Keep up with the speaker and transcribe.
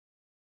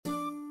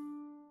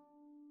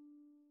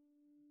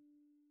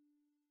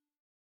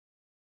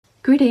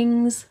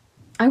Greetings!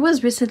 I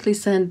was recently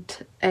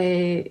sent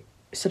a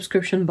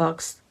subscription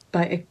box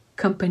by a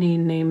company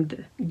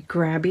named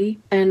Grabie,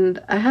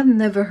 and I had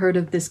never heard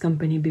of this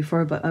company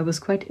before, but I was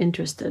quite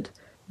interested.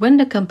 When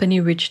the company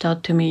reached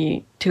out to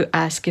me to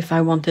ask if I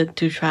wanted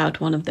to try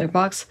out one of their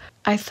boxes,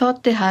 I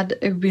thought they had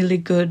a really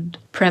good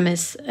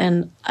premise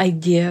and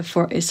idea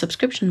for a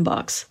subscription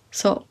box.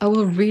 So I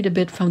will read a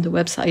bit from the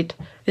website.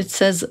 It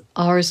says,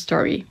 our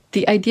story.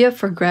 The idea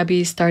for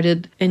Grabie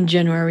started in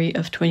January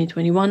of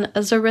 2021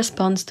 as a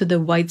response to the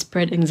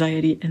widespread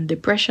anxiety and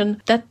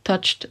depression that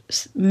touched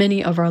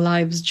many of our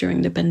lives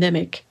during the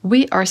pandemic.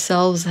 We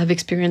ourselves have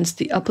experienced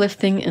the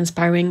uplifting,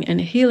 inspiring,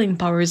 and healing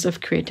powers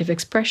of creative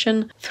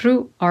expression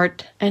through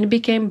art and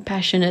became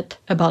passionate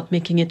about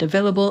making it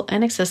available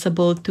and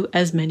accessible to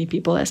as many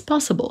people as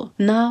possible.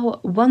 Now,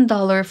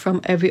 $1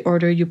 from every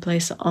order you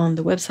place on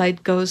the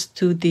website goes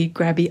to the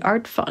Grabie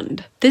Art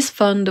Fund. This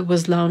fund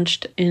was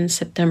launched in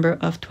September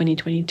of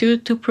 2022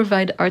 to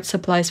provide art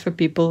supplies for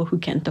people who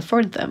can't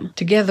afford them.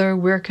 Together,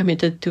 we're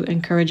committed to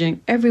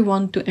encouraging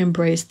everyone to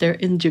embrace their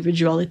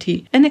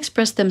individuality and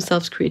express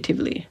themselves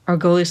creatively. Our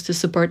goal is to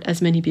support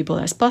as many people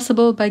as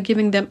possible by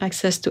giving them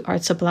access to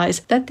art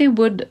supplies that they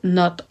would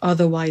not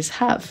otherwise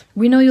have.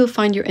 We know you'll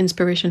find your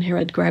inspiration here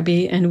at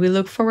Grabie, and we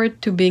look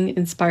forward to being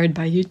inspired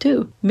by you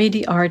too. May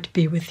the art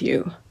be with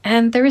you.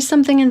 And there is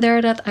something in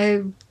there that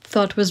I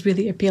thought was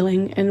really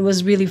appealing and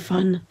was really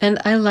fun, and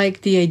I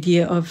like the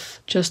idea of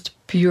just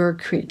pure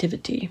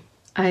creativity.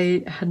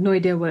 I had no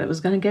idea what I was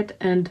gonna get,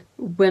 and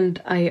when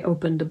I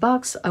opened the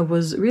box, I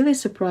was really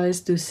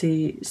surprised to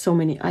see so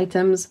many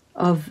items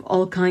of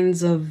all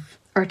kinds of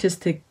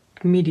artistic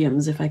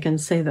mediums, if I can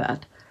say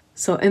that.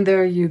 So in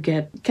there you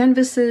get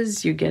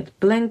canvases, you get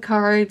blank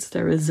cards,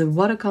 there is a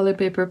watercolor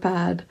paper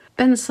pad,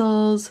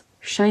 pencils,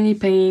 shiny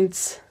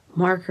paints,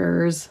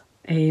 markers,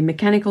 a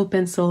mechanical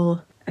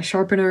pencil, a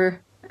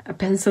sharpener, a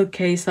pencil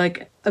case,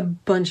 like a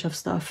bunch of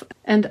stuff.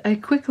 And I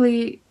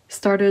quickly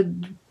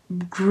started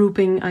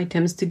grouping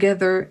items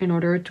together in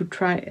order to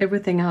try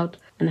everything out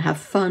and have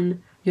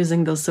fun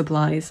using those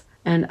supplies.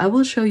 And I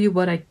will show you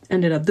what I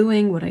ended up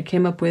doing, what I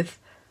came up with.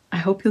 I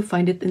hope you'll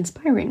find it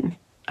inspiring.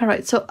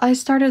 Alright, so I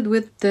started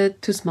with the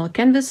two small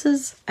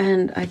canvases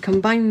and I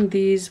combined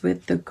these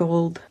with the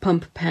gold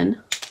pump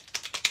pen,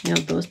 you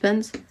know, those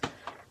pens,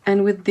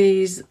 and with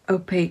these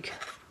opaque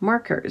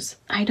markers.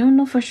 I don't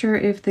know for sure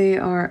if they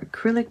are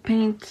acrylic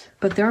paint,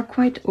 but they are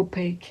quite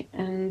opaque,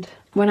 and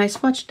when I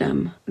swatched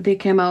them, they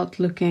came out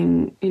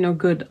looking, you know,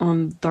 good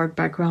on dark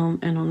background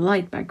and on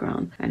light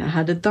background. And I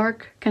had a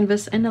dark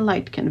canvas and a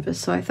light canvas,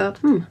 so I thought,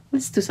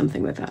 let's do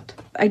something with that.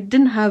 I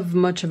didn't have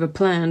much of a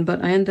plan,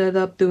 but I ended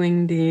up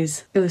doing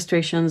these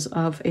illustrations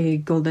of a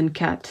golden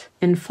cat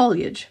in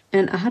foliage,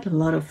 and I had a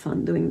lot of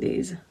fun doing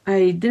these.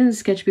 I didn't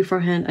sketch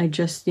beforehand, I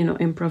just, you know,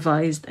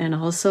 improvised, and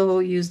also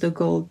used the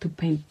gold to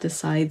paint the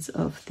sides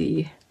of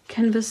the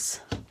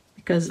canvas,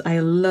 because I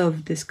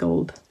love this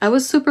gold. I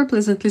was super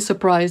pleasantly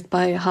surprised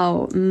by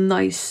how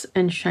nice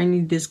and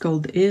shiny this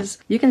gold is.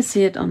 You can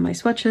see it on my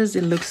swatches,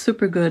 it looks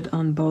super good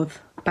on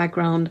both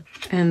background,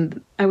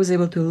 and I was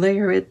able to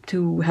layer it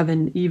to have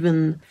an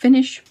even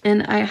finish.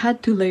 And I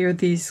had to layer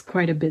these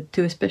quite a bit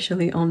too,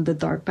 especially on the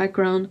dark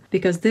background,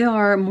 because they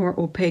are more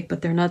opaque,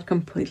 but they're not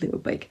completely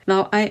opaque.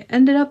 Now I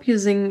ended up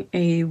using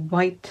a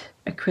white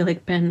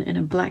acrylic pen and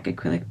a black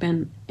acrylic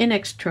pen in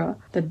extra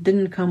that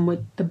didn't come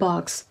with the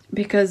box,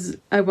 because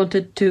I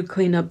wanted to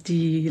clean up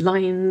the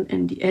line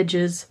and the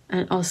edges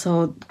and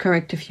also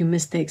correct a few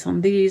mistakes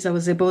on these. I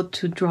was able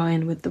to draw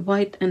in with the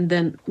white and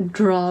then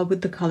draw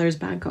with the colors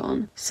back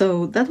on.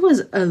 So that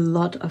was a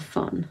lot of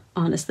fun,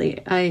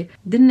 honestly. I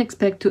didn't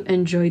expect to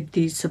enjoy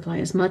these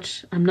supplies as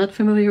much. I'm not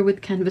familiar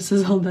with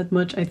canvases all that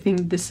much. I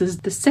think this is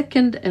the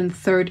second and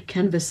third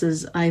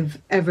canvases I've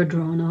ever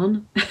drawn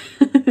on.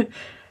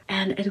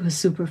 And it was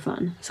super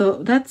fun.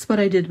 So that's what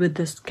I did with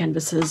these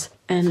canvases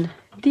and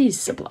these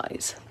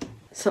supplies.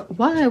 So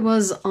while I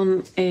was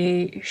on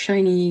a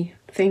shiny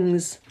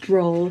things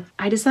roll,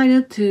 I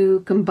decided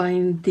to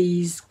combine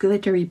these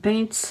glittery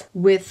paints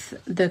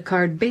with the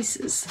card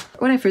bases.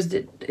 What I first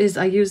did is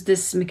I used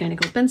this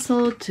mechanical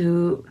pencil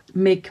to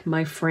make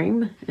my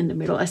frame in the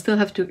middle. I still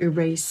have to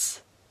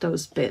erase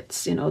those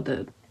bits, you know,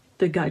 the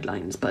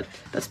guidelines, but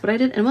that's what I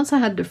did. And once I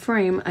had the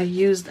frame, I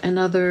used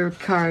another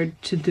card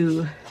to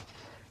do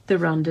the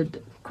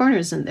rounded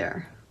corners in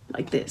there,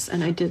 like this,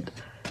 and I did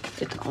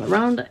it all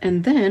around.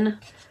 And then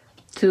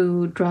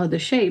to draw the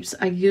shapes,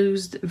 I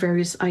used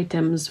various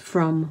items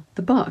from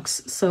the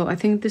box. So I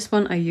think this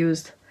one I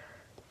used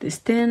this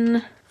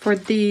tin. For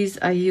these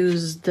I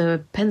used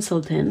the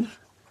pencil tin,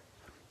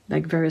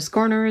 like various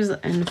corners,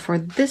 and for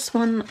this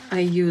one I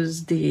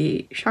used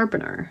the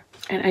sharpener.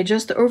 And I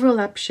just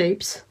overlapped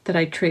shapes that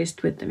I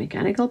traced with the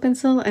mechanical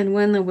pencil, and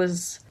when I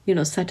was, you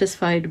know,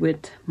 satisfied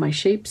with my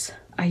shapes,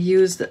 I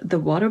used the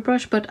water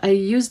brush, but I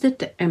used it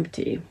to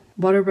empty.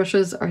 Water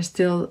brushes are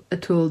still a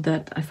tool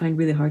that I find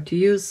really hard to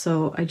use,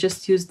 so I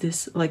just used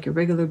this like a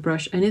regular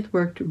brush and it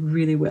worked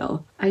really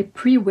well. I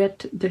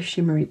pre-wet the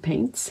shimmery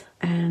paints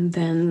and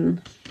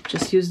then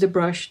just use the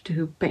brush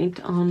to paint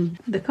on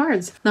the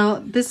cards.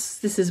 Now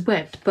this is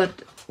wet,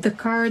 but the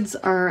cards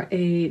are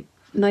a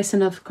nice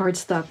enough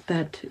cardstock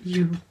that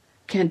you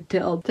can't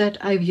tell that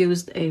I've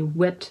used a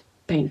wet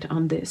paint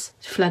on this.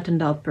 It's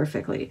flattened out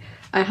perfectly.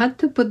 I had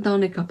to put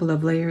down a couple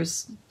of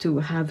layers to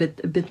have it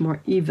a bit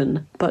more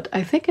even, but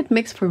I think it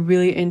makes for a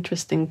really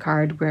interesting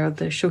card where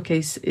the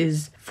showcase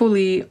is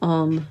fully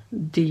on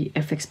the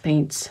FX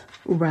paints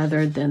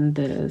rather than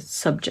the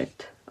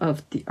subject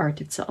of the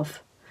art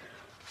itself.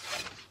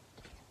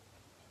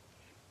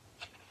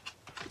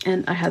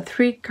 And I had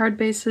 3 card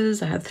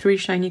bases, I had 3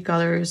 shiny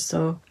colors,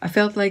 so I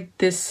felt like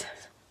this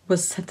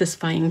was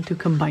satisfying to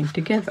combine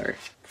together.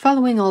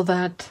 Following all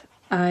that,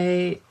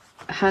 I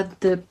had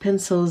the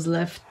pencils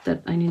left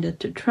that I needed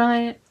to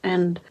try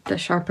and the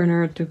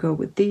sharpener to go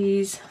with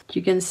these.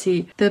 You can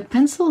see the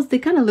pencils, they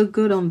kind of look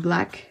good on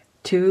black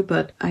too,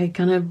 but I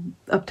kind of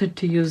opted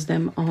to use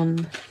them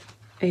on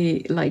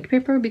a light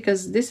paper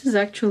because this is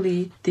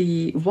actually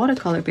the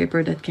watercolor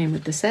paper that came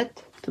with the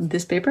set.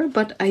 This paper,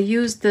 but I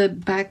used the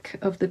back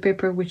of the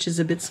paper, which is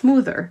a bit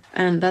smoother,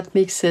 and that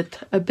makes it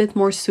a bit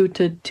more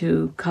suited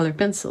to color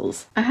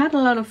pencils. I had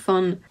a lot of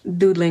fun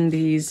doodling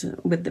these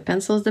with the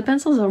pencils. The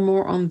pencils are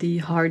more on the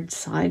hard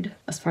side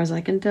as far as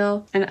I can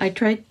tell, and I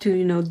tried to,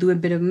 you know, do a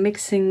bit of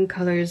mixing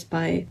colors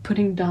by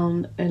putting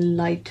down a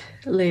light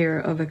layer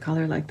of a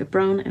color like the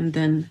brown and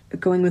then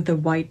going with the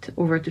white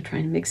over to try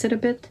and mix it a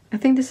bit. I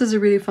think this is a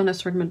really fun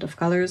assortment of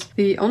colors.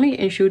 The only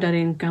issue that I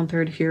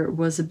encountered here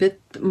was a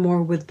bit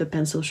more with the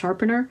pencil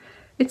sharpener.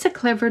 It's a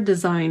clever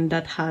design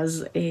that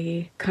has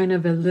a kind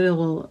of a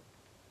little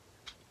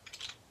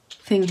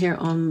thing here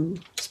on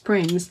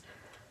springs,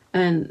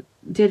 and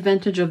the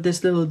advantage of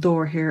this little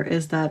door here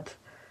is that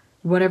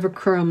whatever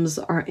crumbs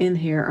are in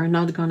here are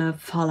not gonna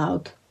fall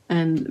out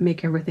and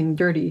make everything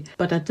dirty.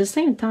 But at the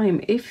same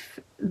time, if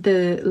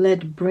the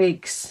lead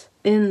breaks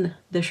in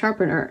the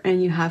sharpener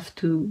and you have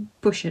to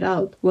push it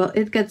out, well,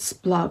 it gets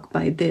blocked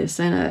by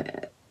this,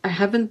 and I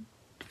haven't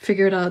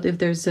figured out if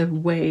there's a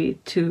way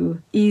to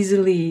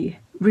easily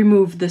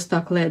remove the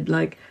stuck lead.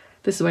 Like,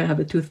 this is why I have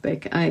a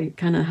toothpick. I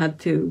kind of had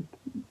to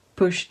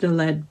push the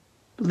lead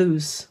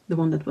loose, the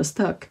one that was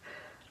stuck,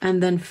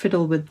 and then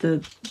fiddle with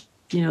the,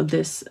 you know,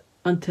 this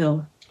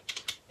until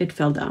it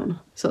fell down.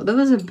 So that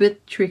was a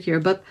bit trickier,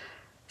 but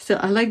still,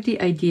 I like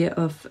the idea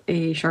of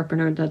a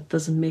sharpener that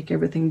doesn't make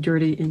everything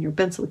dirty in your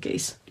pencil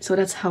case. So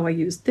that's how I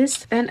used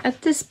this. And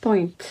at this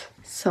point,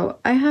 so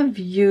I have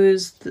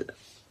used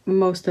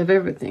most of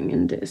everything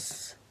in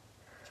this.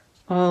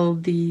 All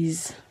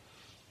these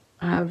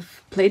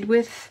I've played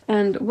with,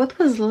 and what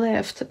was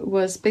left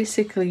was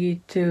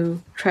basically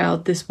to try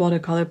out this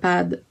watercolor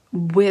pad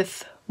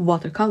with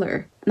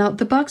watercolor. Now,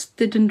 the box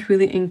didn't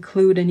really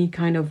include any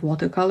kind of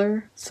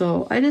watercolor,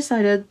 so I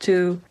decided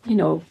to, you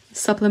know,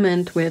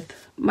 supplement with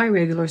my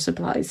regular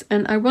supplies,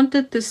 and I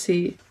wanted to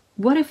see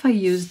what if I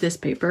use this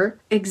paper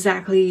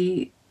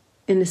exactly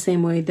in the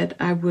same way that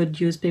I would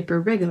use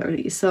paper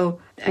regularly. So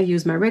I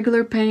use my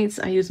regular paints,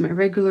 I use my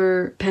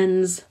regular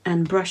pens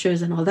and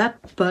brushes and all that,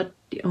 but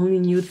the only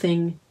new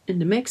thing in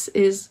the mix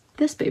is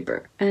this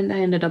paper, and I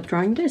ended up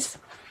drawing this.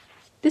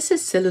 This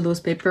is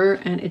cellulose paper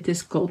and it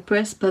is cold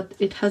pressed, but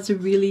it has a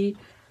really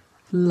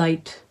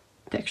light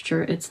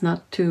texture. It's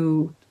not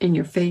too in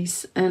your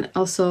face, and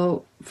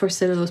also for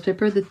cellulose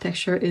paper the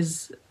texture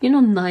is, you know,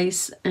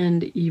 nice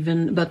and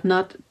even, but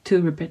not too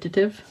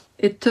repetitive.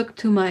 It took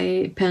to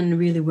my pen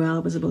really well. I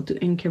was able to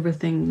ink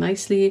everything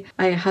nicely.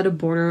 I had a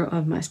border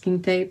of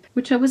masking tape,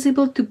 which I was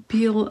able to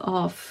peel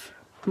off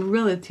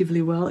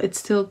relatively well. It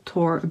still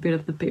tore a bit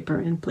of the paper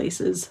in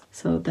places,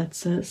 so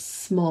that's a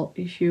small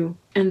issue.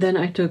 And then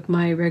I took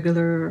my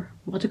regular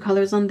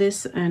watercolors on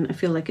this, and I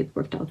feel like it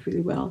worked out really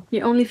well.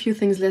 The only few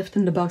things left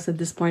in the box at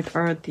this point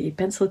are the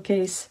pencil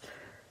case,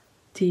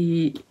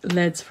 the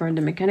leads for the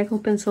mechanical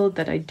pencil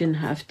that I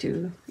didn't have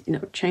to, you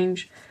know,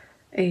 change,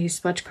 a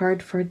swatch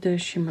card for the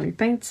shimmery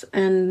paints,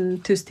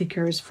 and 2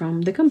 stickers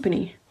from the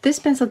company. This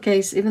pencil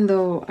case, even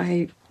though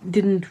I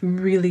didn't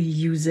really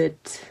use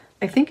it,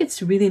 I think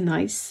it's really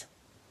nice.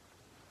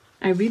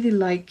 I really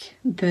like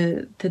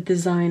the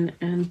design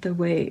and the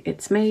way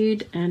it's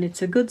made, and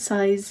it's a good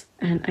size,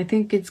 and I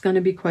think it's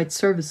gonna be quite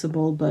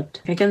serviceable, but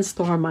I can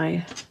store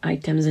my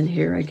items in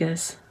here, I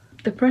guess.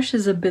 The brush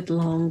is a bit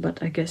long,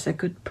 but I guess I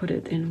could put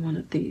it in one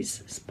of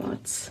these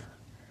spots.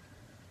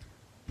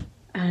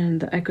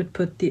 And I could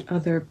put the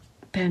other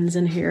pens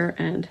in here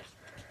and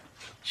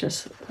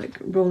just like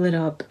roll it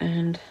up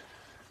and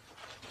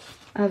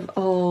have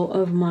all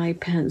of my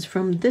pens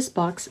from this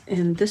box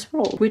in this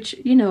roll, which,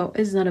 you know,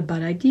 is not a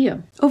bad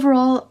idea.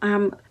 Overall,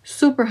 I'm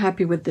super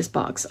happy with this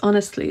box,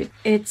 honestly.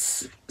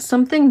 It's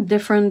something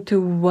different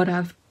to what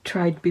I've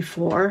tried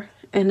before,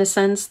 in the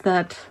sense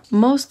that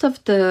most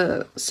of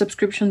the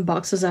subscription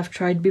boxes I've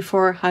tried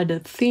before had a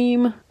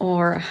theme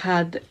or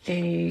had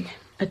a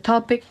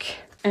topic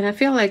And I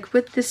feel like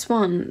with this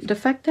one, the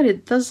fact that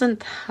it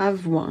doesn't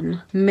have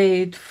one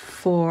made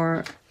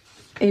for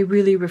a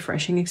really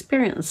refreshing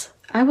experience.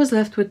 I was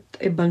left with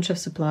a bunch of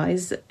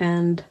supplies,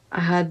 and I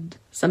had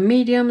some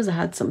mediums, I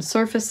had some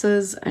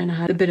surfaces, and I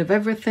had a bit of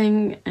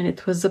everything, and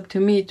it was up to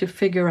me to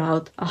figure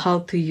out how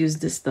to use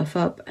this stuff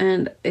up,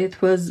 and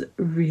it was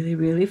really,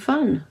 really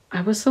fun.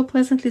 I was so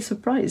pleasantly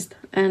surprised,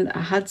 and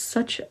I had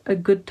such a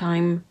good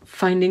time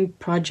finding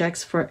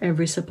projects for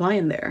every supply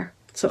in there.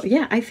 So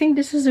yeah, I think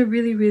this is a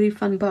really, really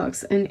fun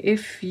box, and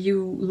if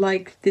you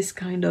like this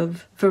kind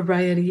of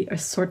variety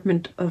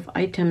assortment of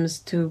items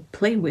to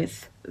play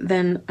with,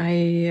 then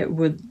I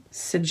would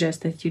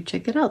suggest that you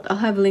check it out. I'll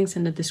have links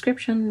in the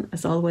description,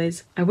 as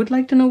always. I would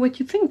like to know what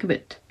you think of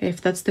it,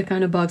 if that's the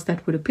kind of box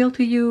that would appeal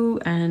to you,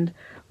 and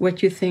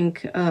what you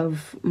think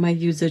of my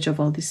usage of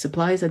all these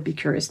supplies. I'd be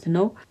curious to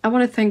know. I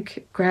want to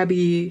thank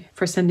Grabie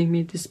for sending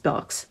me this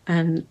box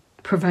and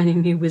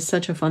providing me with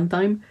such a fun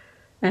time.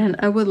 And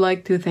I would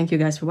like to thank you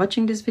guys for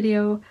watching this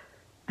video.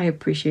 I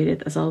appreciate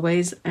it as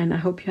always, and I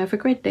hope you have a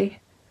great day.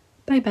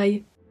 Bye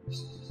bye.